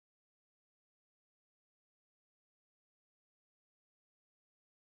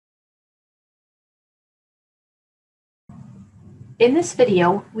In this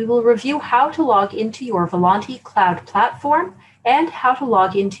video, we will review how to log into your Volante Cloud platform and how to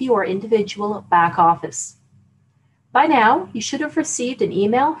log into your individual back office. By now, you should have received an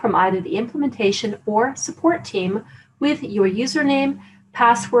email from either the implementation or support team with your username,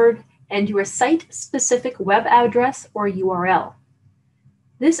 password, and your site-specific web address or URL.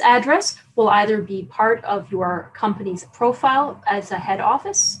 This address will either be part of your company's profile as a head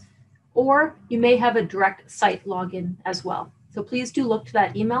office, or you may have a direct site login as well. So please do look to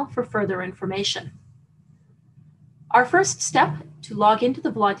that email for further information. Our first step to log into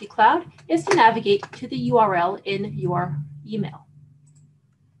the Volante Cloud is to navigate to the URL in your email.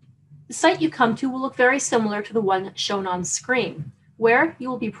 The site you come to will look very similar to the one shown on screen, where you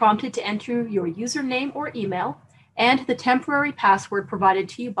will be prompted to enter your username or email and the temporary password provided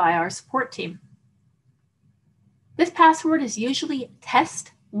to you by our support team. This password is usually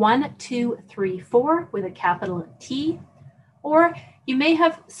test1234 with a capital T, or you may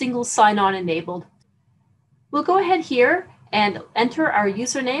have single sign-on enabled. We'll go ahead here and enter our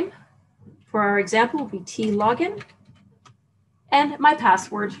username. For our example, will be tlogin, and my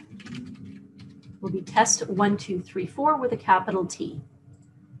password will be test1234 with a capital T.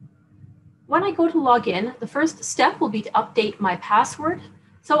 When I go to log in, the first step will be to update my password.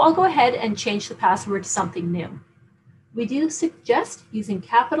 So I'll go ahead and change the password to something new. We do suggest using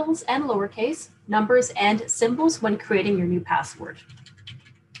capitals and lowercase, numbers and symbols when creating your new password.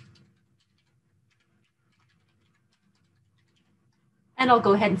 And I'll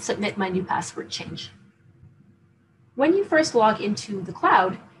go ahead and submit my new password change. When you first log into the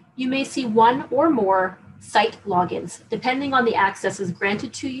cloud, you may see one or more site logins, depending on the accesses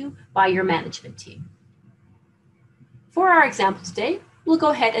granted to you by your management team. For our example today, we'll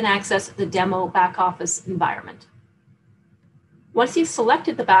go ahead and access the demo back office environment. Once you've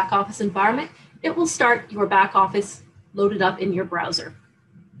selected the back office environment, it will start your back office loaded up in your browser.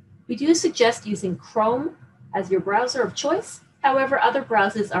 We do suggest using Chrome as your browser of choice. However, other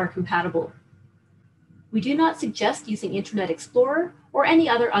browsers are compatible. We do not suggest using Internet Explorer or any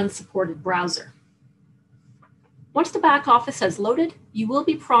other unsupported browser. Once the back office has loaded, you will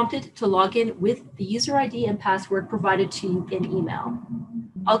be prompted to log in with the user ID and password provided to you in email.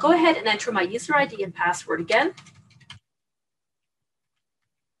 I'll go ahead and enter my user ID and password again.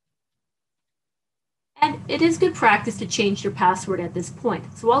 And it is good practice to change your password at this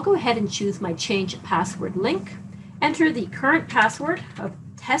point. So I'll go ahead and choose my change password link, enter the current password of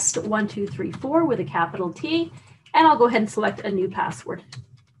test1234 with a capital T, and I'll go ahead and select a new password.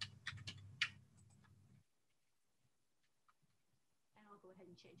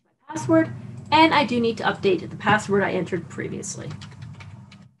 Change my password, and I do need to update the password I entered previously.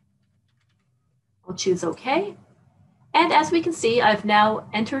 I'll choose OK, and as we can see, I've now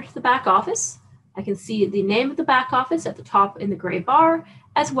entered the back office. I can see the name of the back office at the top in the gray bar,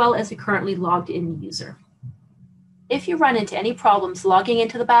 as well as the currently logged in user. If you run into any problems logging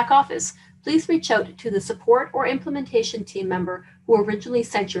into the back office, please reach out to the support or implementation team member who originally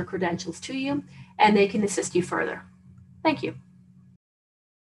sent your credentials to you, and they can assist you further. Thank you.